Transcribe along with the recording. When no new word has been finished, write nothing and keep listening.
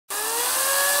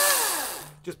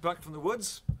Just back from the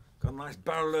woods, got a nice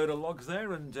barrel load of logs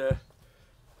there, and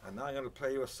now I'm going to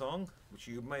play you a song which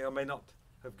you may or may not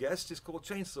have guessed is called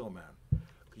Chainsaw Man.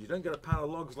 You don't get a pile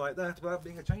of logs like that without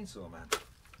being a chainsaw man.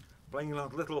 Playing a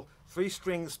little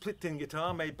 3-string split-tin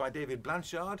guitar made by David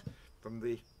Blanchard from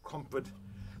the Cromford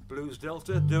Blues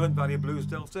Delta, Derwent Valley Blues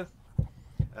Delta.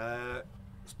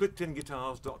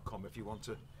 SplitTinGuitars.com if you want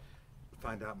to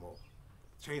find out more.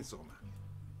 Chainsaw Man.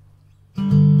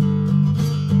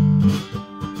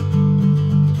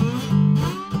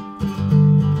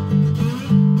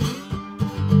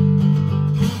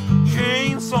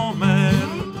 Chainsaw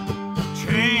Man,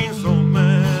 Chainsaw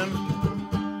Man,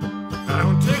 I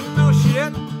don't take no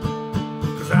shit,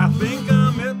 'cause I think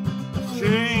I'm it.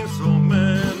 Chainsaw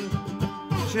Man,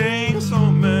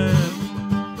 Chainsaw Man,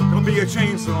 gonna be a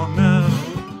chainsaw now,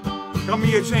 gonna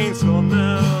be a chainsaw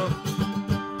now.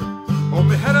 Hold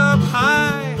my head up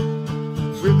high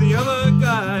with the other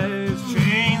guys.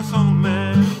 Chainsaw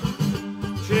Man,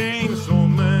 Chainsaw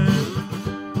Man,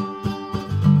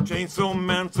 Chainsaw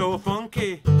Man so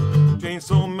funky,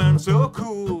 Chainsaw Man so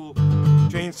cool.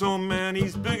 Chainsaw Man,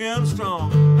 he's big and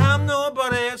strong, I'm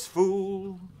nobody's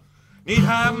fool. Need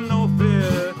have no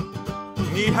fear,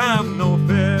 need have no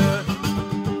fear,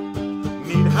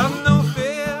 need have no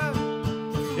fear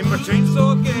in my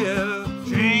chainsaw gear.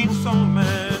 Chainsaw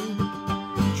Man,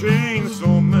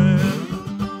 Chainsaw Man,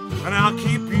 and I'll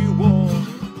keep you warm,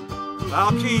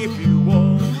 I'll keep you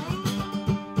warm,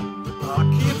 I'll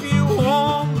keep you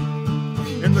warm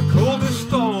in the coldest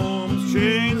storms.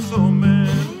 Chainsaw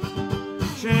Man,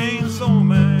 Chainsaw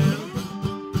Man.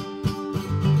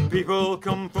 People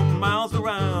come from miles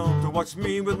around to watch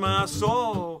me with my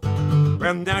saw.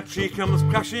 When that tree comes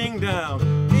crashing down,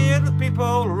 hear the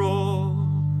people roar.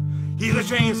 He's a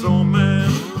chainsaw man,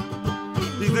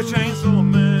 he's the chainsaw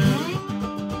man.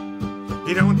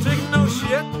 He don't take no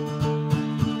shit,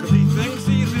 'cause he thinks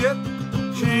he's it.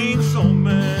 Chainsaw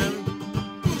Man.